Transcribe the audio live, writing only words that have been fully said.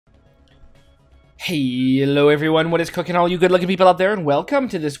Hello everyone, what is cooking all you good looking people out there, and welcome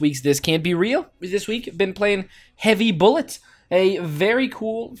to this week's This Can't Be Real. This week, been playing Heavy Bullets, a very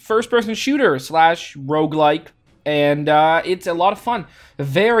cool first-person shooter slash roguelike, and it's a lot of fun. A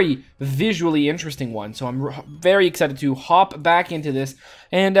very visually interesting one, so I'm very excited to hop back into this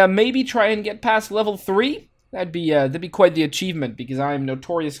and maybe try and get past level 3. That'd be quite the achievement, because I am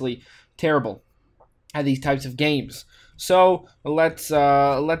notoriously terrible at these types of games. So let's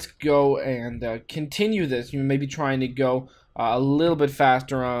go and continue this. Maybe trying to go a little bit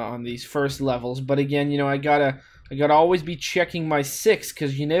faster on these first levels. But again, I gotta always be checking my 6,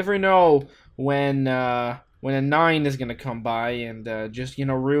 because you never know when a 9 is gonna come by and just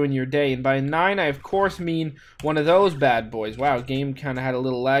ruin your day. And by 9, I of course mean one of those bad boys. Wow, game kind of had a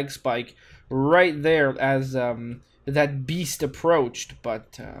little lag spike right there as that beast approached.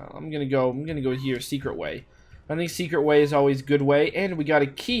 But I'm gonna go here, secret way. I think secret way is always good way, and we got a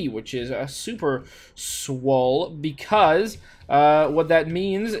key, which is a super swole, because what that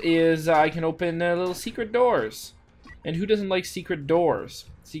means is I can open little secret doors. And who doesn't like secret doors?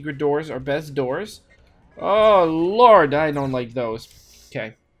 Secret doors are best doors. Oh, Lord, I don't like those.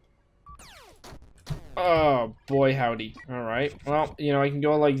 Okay. Oh, boy, howdy. Alright, well, I can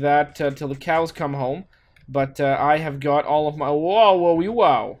go like that till the cows come home, but I have got all of my... Whoa, whoa,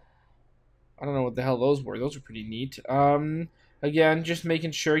 wow. I don't know what the hell those were. Those are pretty neat. Again, just making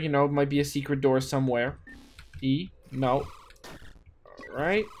sure, it might be a secret door somewhere. E. No.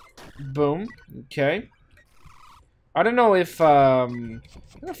 Alright. Boom. Okay. I don't know if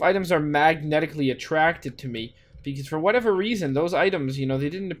items are magnetically attracted to me, because for whatever reason, those items, they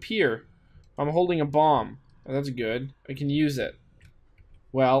didn't appear. I'm holding a bomb. Oh, that's good. I can use it.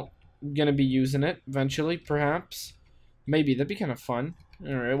 Well, I'm gonna be using it eventually, perhaps. Maybe. That'd be kind of fun.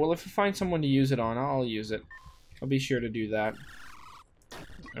 Alright, well, if I find someone to use it on, I'll use it. I'll be sure to do that.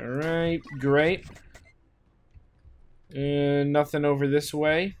 Alright, great. Nothing over this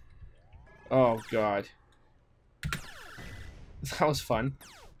way. Oh, God. That was fun.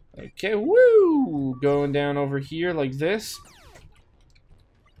 Okay, woo! Going down over here like this.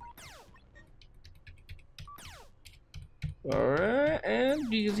 Alright,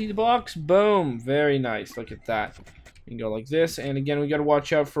 and you can see the box. Boom! Very nice. Look at that. You can go like this, and again, we gotta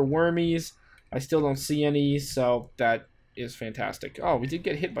watch out for wormies. I still don't see any, so that is fantastic. Oh, we did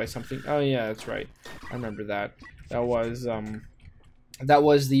get hit by something. Oh yeah, that's right. I remember that. That was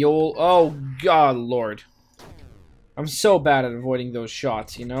the old... Oh, God, Lord. I'm so bad at avoiding those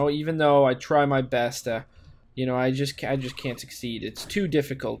shots, even though I try my best, I just can't succeed. It's too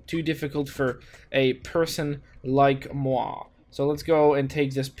difficult for a person like moi. So let's go and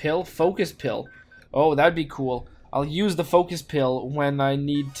take this pill, focus pill. Oh, that'd be cool. I'll use the focus pill when I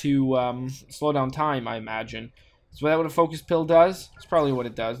need to slow down time, I imagine. Is that what a focus pill does? It's probably what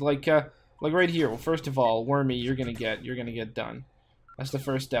it does. Like right here. Well, first of all, wormy, you're gonna get done. That's the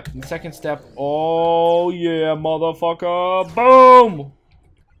first step. And the second step, oh yeah, motherfucker, boom!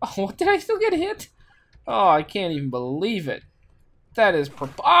 Oh, what, did I still get hit? Oh, I can't even believe it. That is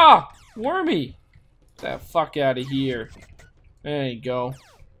wormy! Get the fuck out of here. There you go.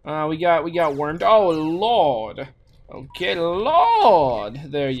 We got wormed. Oh, Lord. Okay, Lord.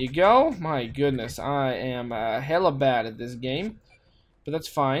 There you go. My goodness, I am hella bad at this game, but that's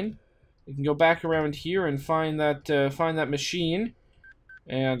fine. We can go back around here and find that machine,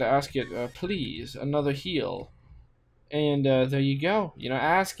 and ask it, please, another heal. And there you go.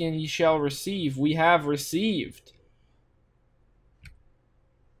 Ask and ye shall receive. We have received.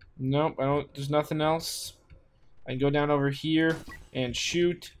 Nope, there's nothing else. I can go down over here and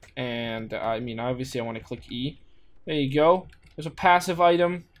shoot, and obviously I want to click E. There you go. There's a passive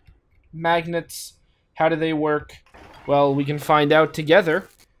item. Magnets. How do they work? Well, we can find out together.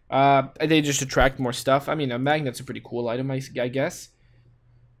 They just attract more stuff. A magnet's a pretty cool item, I guess.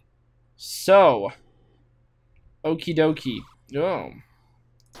 So, okie dokie. Oh.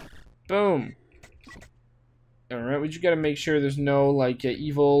 Boom. Alright, we just gotta make sure there's no,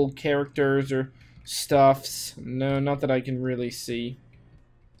 evil characters or stuffs. No, not that I can really see.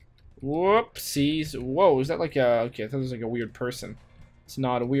 Whoopsies. Whoa, is that okay, I thought it was like a weird person. It's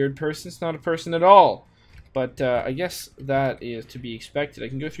not a weird person. It's not a person at all. But, I guess that is to be expected. I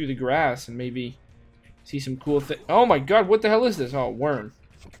can go through the grass and maybe see some cool thing. Oh my God, what the hell is this? Oh, worm.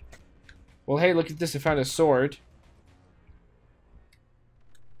 Well, hey, look at this. I found a sword.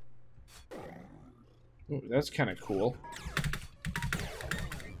 Ooh, that's kind of cool.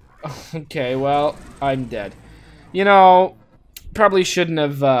 Okay, well, I'm dead. Probably shouldn't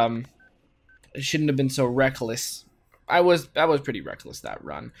have been so reckless. I was pretty reckless that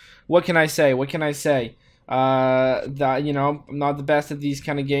run. What can I say? That, you know, I'm not the best at these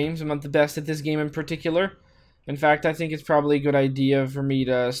kind of games. I'm not the best at this game in particular. In fact, I think it's probably a good idea for me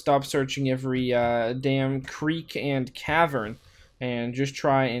to stop searching every damn creek and cavern and just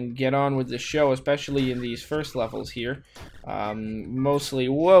try and get on with the show, especially in these first levels here. Mostly,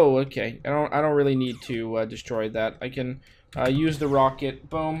 whoa, okay. I don't really need to destroy that. I can use the rocket.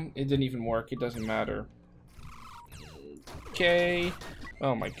 Boom. It didn't even work. It doesn't matter. Okay.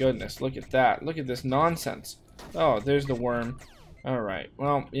 Oh my goodness, look at that. Look at this nonsense. Oh, there's the worm. Alright,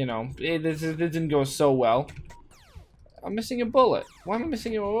 well, you know, this didn't go so well. I'm missing a bullet. Why am I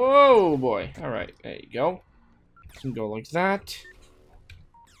missing a... Oh, boy. Alright, there you go. Can go like that.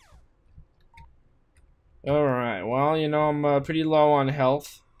 Alright, well, you know, I'm pretty low on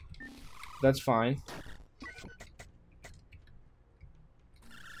health. That's fine.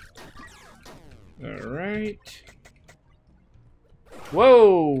 Alright.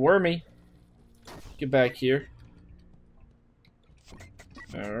 Whoa, wormy. Get back here.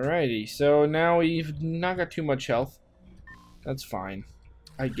 Alrighty, so now we've not got too much health. That's fine,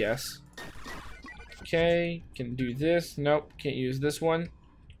 I guess. Okay, can do this. Nope, can't use this one.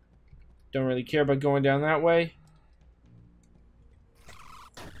 Don't really care about going down that way.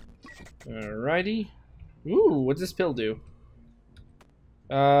 Alrighty. Ooh, what's this pill do?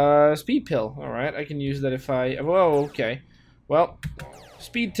 Speed pill. Alright, I can use that if I... Whoa, okay. Well,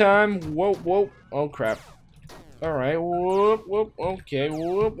 speed time. Whoa, whoa. Oh, crap. Alright, whoop, whoop. Okay,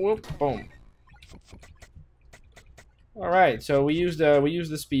 whoop, whoop. Boom. Alright, so we used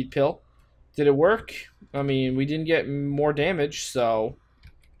the speed pill. Did it work? I mean, we didn't get more damage, so...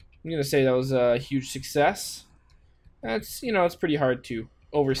 I'm gonna say that was a huge success. That's, you know, it's pretty hard to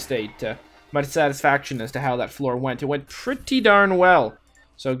overstate my satisfaction as to how that floor went. It went pretty darn well.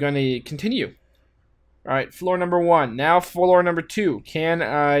 So gonna continue. Alright, floor number 1. Now floor number 2. Can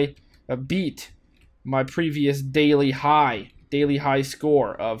I beat my previous daily high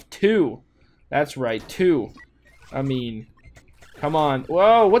score of 2? That's right, 2. I mean, come on.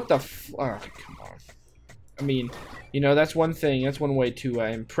 Whoa, what the oh, come on. I mean, you know, that's one thing. That's one way to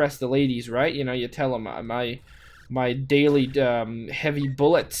impress the ladies, right? You know, you tell them my daily heavy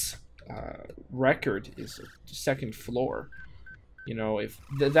bullets record is second floor. You know, if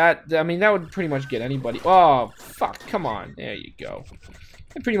I mean, that would pretty much get anybody. Oh, fuck, come on. There you go.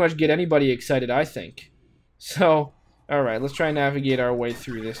 That'd pretty much get anybody excited, I think. So, alright, let's try and navigate our way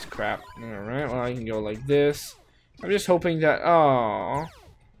through this crap. Alright, well, I can go like this. I'm just hoping that... Oh.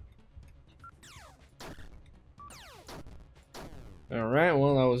 Alright,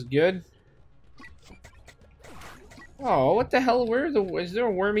 well, that was good. Oh, what the hell? Is there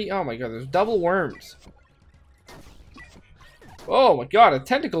a wormy? Oh my god, there's double worms. Oh my god, a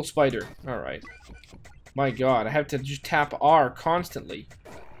tentacle spider. Alright. My god, I have to just tap R constantly.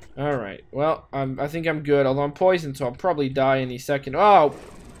 Alright, well, I think I'm good, although I'm poisoned, so I'll probably die any second. Oh!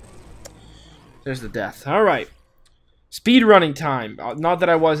 There's the death. Alright. Speed running time. Not that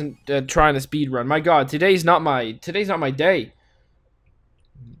I wasn't trying to speed run. My god, today's not my day.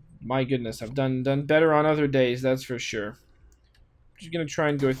 My goodness, I've done better on other days, that's for sure. I'm just gonna try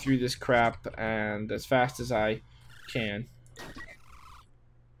and go through this crap and as fast as I can.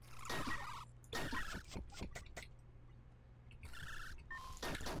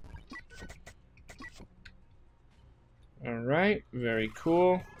 Alright, very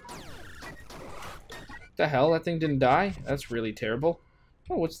cool. What the hell? That thing didn't die? That's really terrible.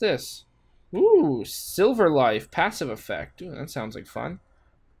 Oh, what's this? Ooh, Silver Life, passive effect. Ooh, that sounds like fun.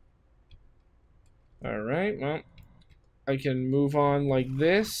 Alright, well, I can move on like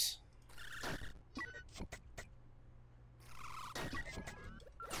this.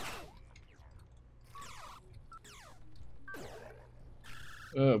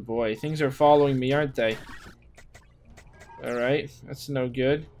 Oh boy, things are following me, aren't they? Alright, that's no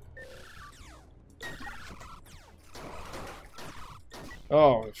good.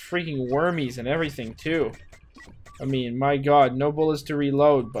 Oh, freaking wormies and everything, too. I mean, my god, no bullets to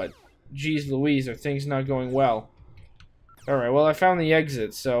reload, but... Jeez Louise, are things not going well? Alright, well, I found the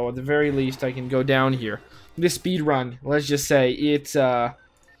exit, so at the very least, I can go down here. This speed run, let's just say, it's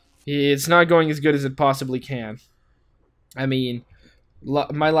not going as good as it possibly can. I mean,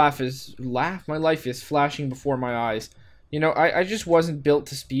 my life is flashing before my eyes. You know, I just wasn't built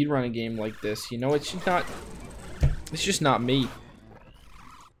to speed run a game like this. You know, it's just not me.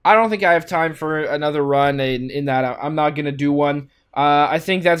 I don't think I have time for another run in that. I'm not gonna do one. I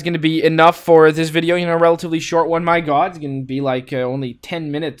think that's going to be enough for this video, you know, a relatively short one. My god, it's going to be like only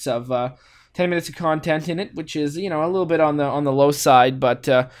 10 minutes of content in it, which is, you know, a little bit on the low side, but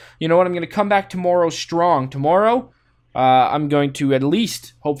you know what, I'm going to come back tomorrow strong. Tomorrow, I'm going to at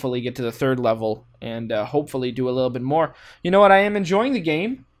least hopefully get to the 3rd level and hopefully do a little bit more. You know what? I am enjoying the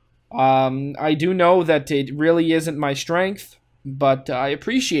game. I do know that it really isn't my strength, but I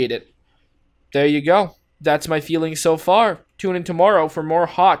appreciate it. There you go. That's my feeling so far. Tune in tomorrow for more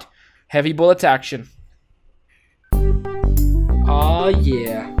hot, heavy bullets action. Aw,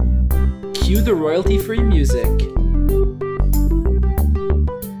 yeah. Cue the royalty-free music.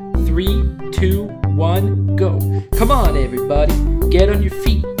 3, 2, 1, go. Come on, everybody. Get on your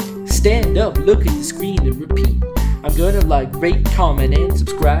feet. Stand up, look at the screen, and repeat. I'm gonna like, rate, comment, and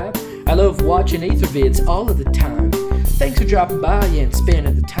subscribe. I love watching Athervids all of the time. Thanks for dropping by and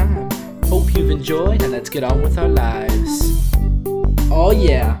spending the time. Hope you've enjoyed, and let's get on with our lives. Oh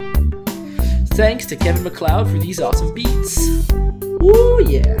yeah. Thanks to Kevin MacLeod for these awesome beats. Woo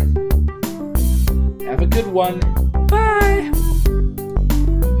yeah. Have a good one. Bye.